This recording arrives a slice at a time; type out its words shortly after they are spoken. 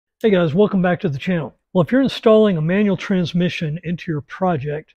Hey guys, welcome back to the channel. Well, if you're installing a manual transmission into your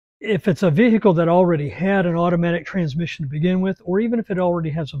project, if it's a vehicle that already had an automatic transmission to begin with, or even if it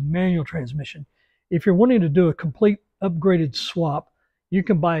already has a manual transmission, if you're wanting to do a complete upgraded swap, you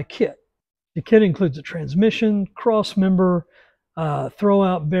can buy a kit. The kit includes a transmission, cross member,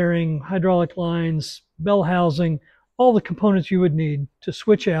 throwout bearing, hydraulic lines, bell housing, all the components you would need to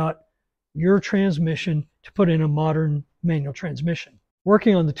switch out your transmission to put in a modern manual transmission.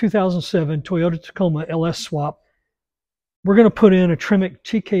 Working on the 2007 Toyota Tacoma LS swap, we're going to put in a Tremec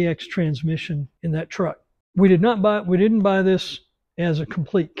TKX transmission in that truck. We didn't buy this as a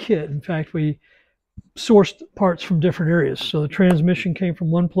complete kit. In fact, we sourced parts from different areas. So the transmission came from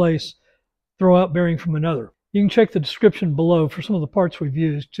one place, throwout bearing from another. You can check the description below for some of the parts we've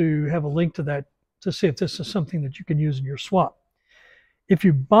used to have a link to that to see if this is something that you can use in your swap. If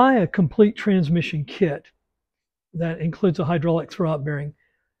you buy a complete transmission kit, that includes a hydraulic throwout bearing,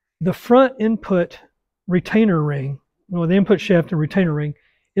 the front input retainer ring, or the input shaft and retainer ring,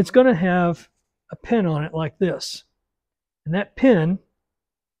 it's going to have a pin on it like this. And that pin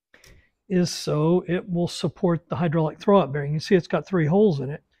is so it will support the hydraulic throwout bearing. You see it's got 3 holes in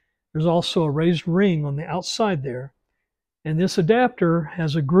it. There's also a raised ring on the outside there. And this adapter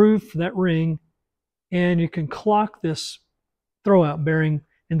has a groove for that ring, and you can clock this throwout bearing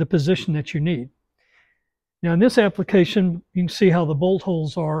in the position that you need. Now in this application, you can see how the bolt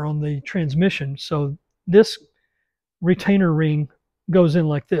holes are on the transmission. So this retainer ring goes in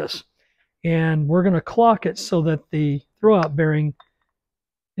like this. And we're going to clock it so that the throwout bearing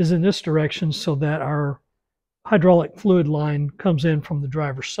is in this direction so that our hydraulic fluid line comes in from the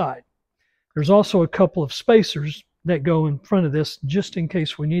driver's side. There's also a couple of spacers that go in front of this just in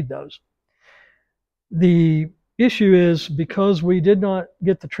case we need those. The issue is because we did not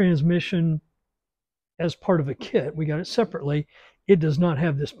get the transmission as part of a kit, we got it separately, it does not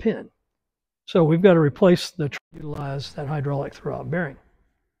have this pin. So we've got to replace utilize that hydraulic throwout bearing.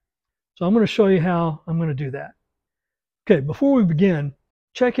 So I'm going to show you how I'm going to do that. Okay, before we begin,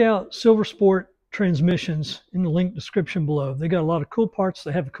 check out Silver Sport transmissions in the link description below. They got a lot of cool parts.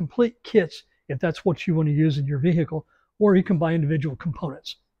 They have complete kits if that's what you want to use in your vehicle, or you can buy individual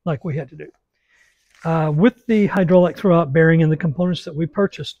components like we had to do. With the hydraulic throwout bearing and the components that we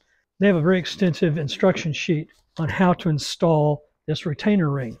purchased, they have a very extensive instruction sheet on how to install this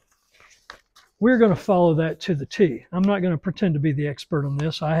retainer ring. We're going to follow that to the T. I'm not going to pretend to be the expert on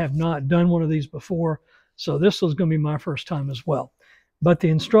this. I have not done one of these before, so this is going to be my first time as well. But the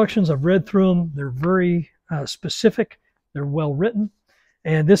instructions, I've read through them. They're very specific. They're well written.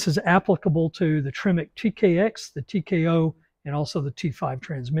 And this is applicable to the Tremec TKX, the TKO, and also the T5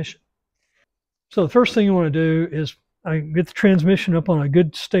 transmission. So the first thing you want to do is I get the transmission up on a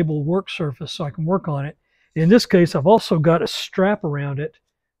good stable work surface so I can work on it. In this case, I've also got a strap around it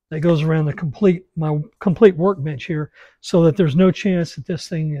that goes around my complete workbench here so that there's no chance that this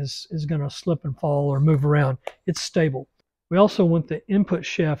thing is going to slip and fall or move around. It's stable. We also want the input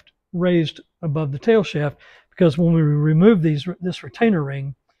shaft raised above the tail shaft because when we remove this retainer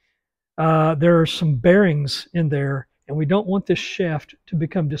ring, there are some bearings in there, and we don't want this shaft to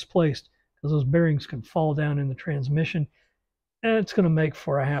become displaced because those bearings can fall down in the transmission, and it's going to make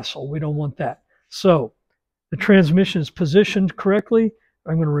for a hassle. We don't want that. So the transmission is positioned correctly.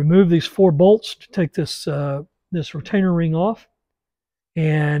 I'm going to remove these 4 bolts to take this retainer ring off,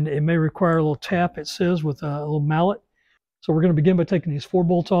 and it may require a little tap, it says, with a little mallet. So we're going to begin by taking these 4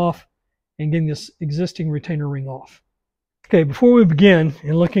 bolts off and getting this existing retainer ring off. Okay, before we begin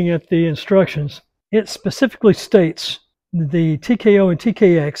and looking at the instructions, it specifically states the TKO and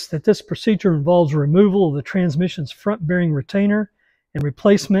TKX that this procedure involves removal of the transmission's front bearing retainer and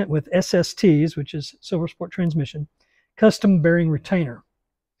replacement with SSTs, which is Silver Sport transmission, custom bearing retainer.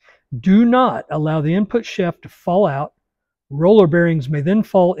 Do not allow the input shaft to fall out. Roller bearings may then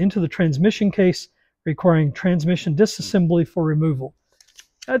fall into the transmission case, requiring transmission disassembly for removal.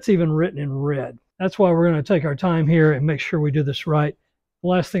 That's even written in red. That's why we're going to take our time here and make sure we do this right. The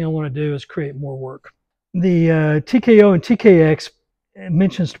last thing I want to do is create more work. The TKO and TKX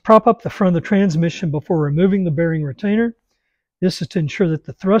mentions to prop up the front of the transmission before removing the bearing retainer. This is to ensure that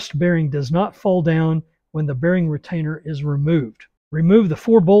the thrust bearing does not fall down when the bearing retainer is removed. Remove the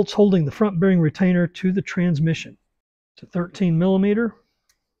 4 bolts holding the front bearing retainer to the transmission. It's a 13 millimeter.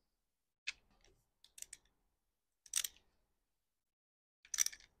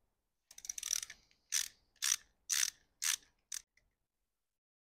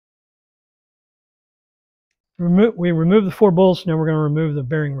 We remove the 4 bolts. Now we're going to remove the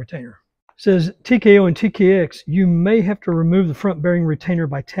bearing retainer. It says TKO and TKX, you may have to remove the front bearing retainer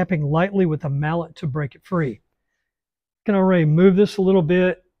by tapping lightly with a mallet to break it free. can already move this a little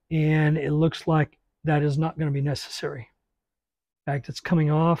bit and it looks like that is not going to be necessary. In fact, it's coming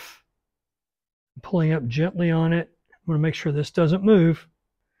off. I'm pulling up gently on it. I want to make sure this doesn't move.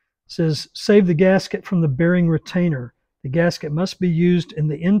 It says, save the gasket from the bearing retainer. The gasket must be used in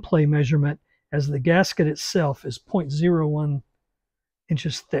the in-play measurement as the gasket itself is 0.01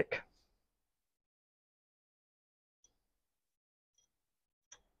 inches thick.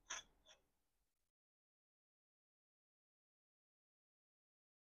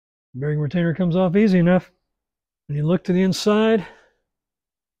 Bearing retainer comes off easy enough. When you look to the inside,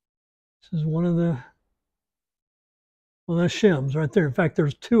 this is one of the shims right there. In fact,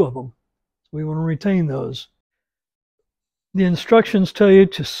 there's two of them, so we want to retain those. The instructions tell you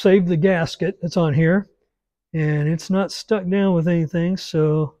to save the gasket that's on here, and it's not stuck down with anything,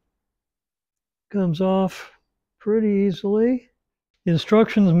 so it comes off pretty easily. The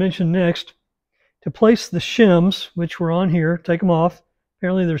instructions mention next to place the shims, which were on here, take them off.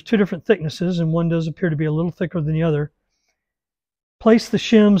 Apparently there's two different thicknesses, and one does appear to be a little thicker than the other. Place the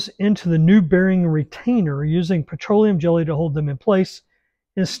shims into the new bearing retainer using petroleum jelly to hold them in place.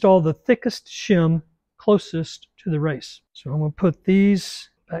 Install the thickest shim closest to the race. So I'm going to put these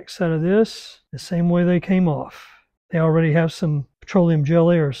backside of this the same way they came off. They already have some petroleum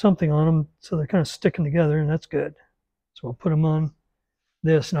jelly or something on them, so they're kind of sticking together, and that's good. So I'll put them on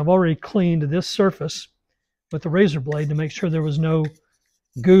this, and I've already cleaned this surface with the razor blade to make sure there was no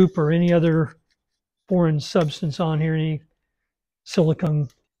goop or any other foreign substance on here, any silicone.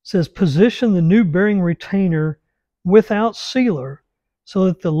 It says position the new bearing retainer without sealer so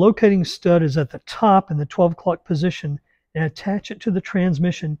that the locating stud is at the top in the 12 o'clock position, and attach it to the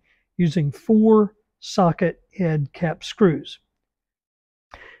transmission using 4 socket head cap screws.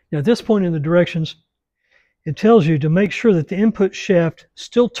 Now at this point in the directions, it tells you to make sure that the input shaft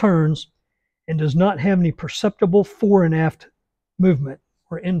still turns and does not have any perceptible fore and aft movement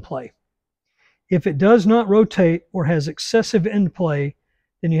or end play. If it does not rotate or has excessive end play,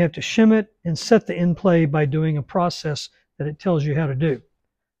 then you have to shim it and set the end play by doing a process that it tells you how to do.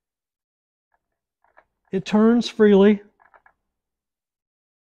 It turns freely,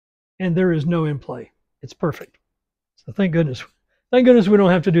 and there is no end play. It's perfect. So thank goodness. Thank goodness we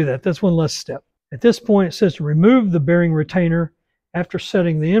don't have to do that. That's one less step. At this point, it says to remove the bearing retainer after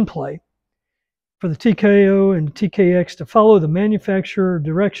setting the end play. For the TKO and TKX, to follow the manufacturer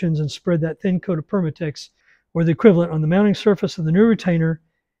directions and spread that thin coat of Permatex or the equivalent on the mounting surface of the new retainer,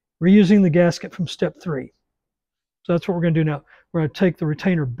 reusing the gasket from step 3. So that's what we're going to do now. We're going to take the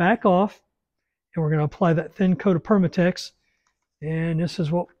retainer back off, and we're going to apply that thin coat of Permatex. And this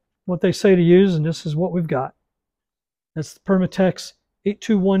is what they say to use, and this is what we've got. That's the Permatex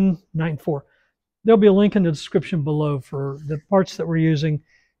 82194. There'll be a link in the description below for the parts that we're using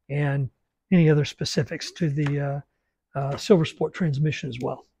and any other specifics to the Silver Sport transmission as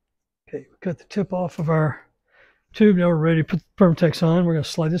well. Okay, we cut the tip off of our tube. Now we're ready to put the Permatex on. We're going to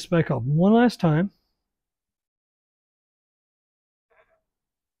slide this back off one last time.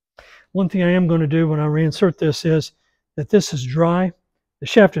 One thing I am going to do when I reinsert this is that this is dry. The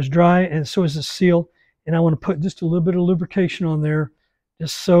shaft is dry, and so is the seal. And I want to put just a little bit of lubrication on there,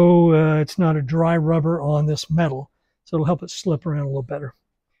 just so it's not a dry rubber on this metal. So it'll help it slip around a little better.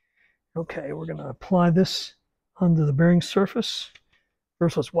 Okay, we're going to apply this onto the bearing surface.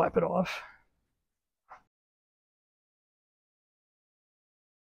 First, let's wipe it off.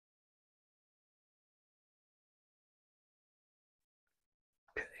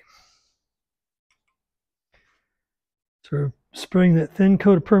 Okay. So we're spraying that thin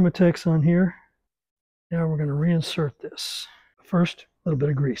coat of Permatex on here. Now we're going to reinsert this. First, a little bit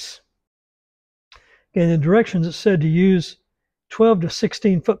of grease. Okay, in the directions it said to use 12 to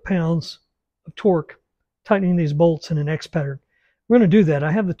 16 foot-pounds of torque, tightening these bolts in an X pattern. We're going to do that.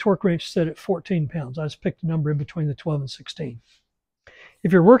 I have the torque wrench set at 14 pounds. I just picked a number in between the 12 and 16.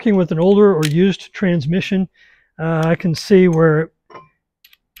 If you're working with an older or used transmission, I can see where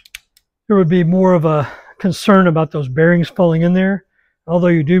there would be more of a concern about those bearings falling in there. Although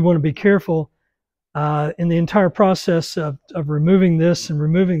you do want to be careful in the entire process of removing this and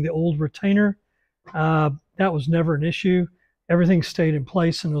removing the old retainer. That was never an issue. Everything stayed in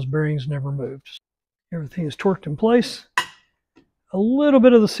place and those bearings never moved. Everything is torqued in place. A little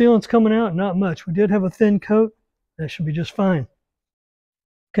bit of the sealant's coming out, not much. We did have a thin coat. That should be just fine.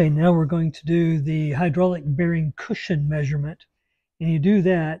 Okay, now we're going to do the hydraulic bearing cushion measurement. And you do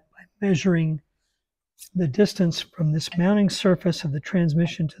that by measuring the distance from this mounting surface of the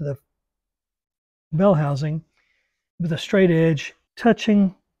transmission to the bell housing with a straight edge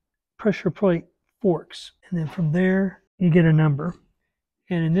touching pressure plate forks. And then from there, you get a number.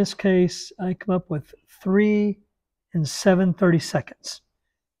 And in this case, I come up with 3 7/32.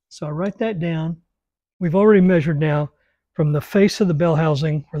 So I write that down. We've already measured now from the face of the bell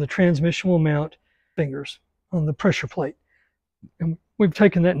housing where the transmission will mount fingers on the pressure plate. And we've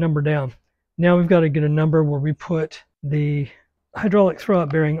taken that number down. Now we've got to get a number where we put the hydraulic throwout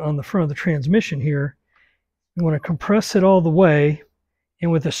bearing on the front of the transmission here. We want to compress it all the way,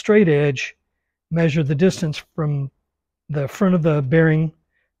 and with a straight edge, measure the distance from the front of the bearing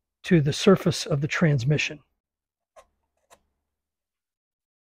to the surface of the transmission.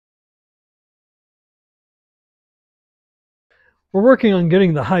 We're working on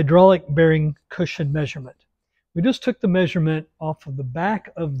getting the hydraulic bearing cushion measurement. We just took the measurement off of the back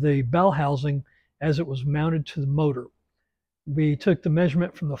of the bell housing as it was mounted to the motor. We took the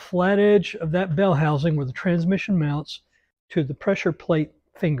measurement from the flat edge of that bell housing where the transmission mounts to the pressure plate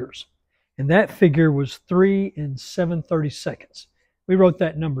fingers. And that figure was 3 7/32. We wrote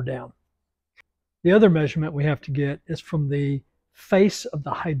that number down. The other measurement we have to get is from the face of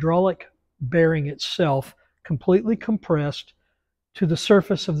the hydraulic bearing itself, completely compressed to the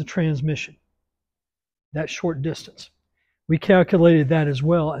surface of the transmission. That short distance. We calculated that as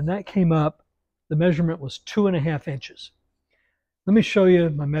well, and that came up, the measurement was 2.5 inches. Let me show you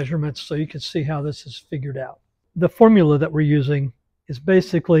my measurements so you can see how this is figured out. The formula that we're using is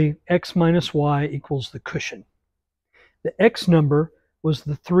basically x minus y equals the cushion. The x number was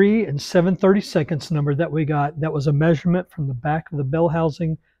the 3 7/32 number that we got. That was a measurement from the back of the bell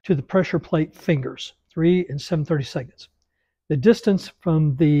housing to the pressure plate fingers, 3 7/32. The distance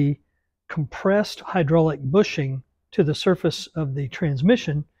from the compressed hydraulic bushing to the surface of the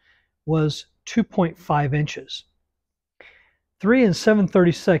transmission was 2.5 inches. 3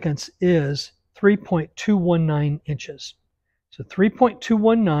 7/32 is 3.219 inches. So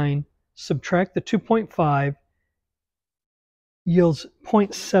 3.219 subtract the 2.5 yields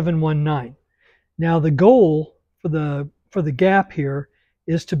 0.719. Now the goal for the gap here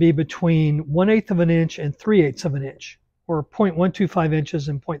is to be between 1/8 of an inch and 3/8 of an inch, or 0.125 inches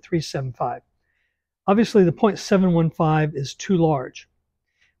and 0.375. Obviously the 0.715 is too large.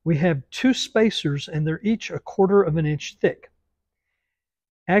 We have two spacers and they're each 1/4 of an inch thick.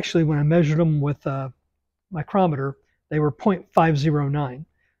 Actually, when I measured them with a micrometer, they were 0.509.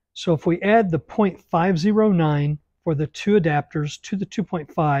 So if we add the 0.509 for the two adapters to the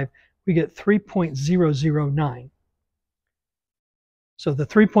 2.5, we get 3.009. So the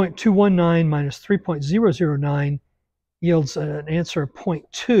 3.219 minus 3.009 yields an answer of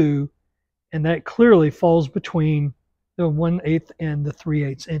 0.2, and that clearly falls between the 1/8 and the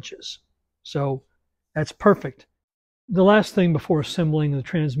 3/8 inches. So that's perfect. The last thing before assembling the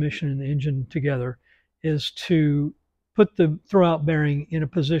transmission and the engine together is to put the throwout bearing in a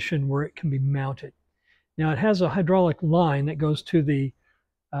position where it can be mounted. Now it has a hydraulic line that goes to the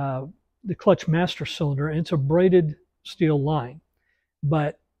clutch master cylinder, and it's a braided steel line,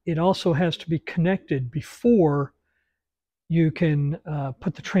 but it also has to be connected before you can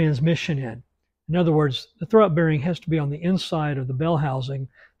put the transmission in. In other words, the throwout bearing has to be on the inside of the bell housing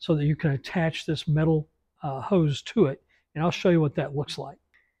so that you can attach this metal hose to it, and I'll show you what that looks like.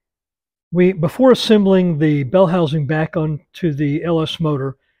 Before assembling the bell housing back onto the LS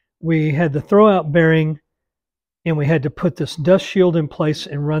motor, we had the throwout bearing, and we had to put this dust shield in place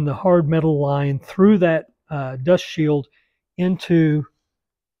and run the hard metal line through that dust shield into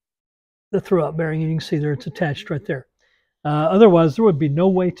the throwout bearing, and you can see there it's attached right there. Otherwise, there would be no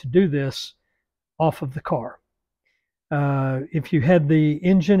way to do this off of the car. If you had the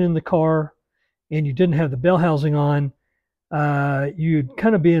engine in the car and you didn't have the bell housing on, you'd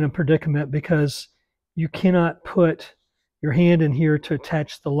kind of be in a predicament because you cannot put your hand in here to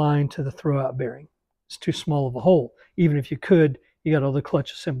attach the line to the throwout bearing. It's too small of a hole. Even if you could, you got all the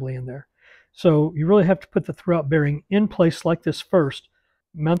clutch assembly in there. So you really have to put the throwout bearing in place like this first.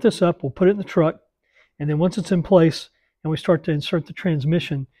 Mount this up, we'll put it in the truck, and then once it's in place and we start to insert the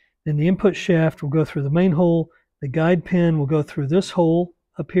transmission, then the input shaft will go through the main hole, the guide pin will go through this hole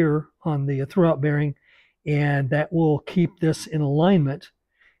up here on the throwout bearing, and that will keep this in alignment.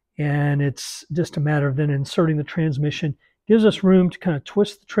 And it's just a matter of then inserting the transmission. Gives us room to kind of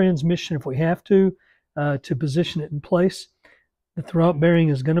twist the transmission if we have to position it in place. The throwout bearing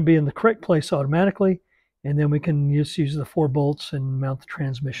is going to be in the correct place automatically, and then we can just use the 4 bolts and mount the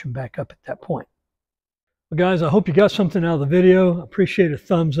transmission back up at that point. Well, guys, I hope you got something out of the video. Appreciate a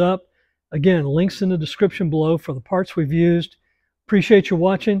thumbs up. Again, links in the description below for the parts we've used. Appreciate you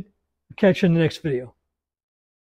watching. Catch you in the next video.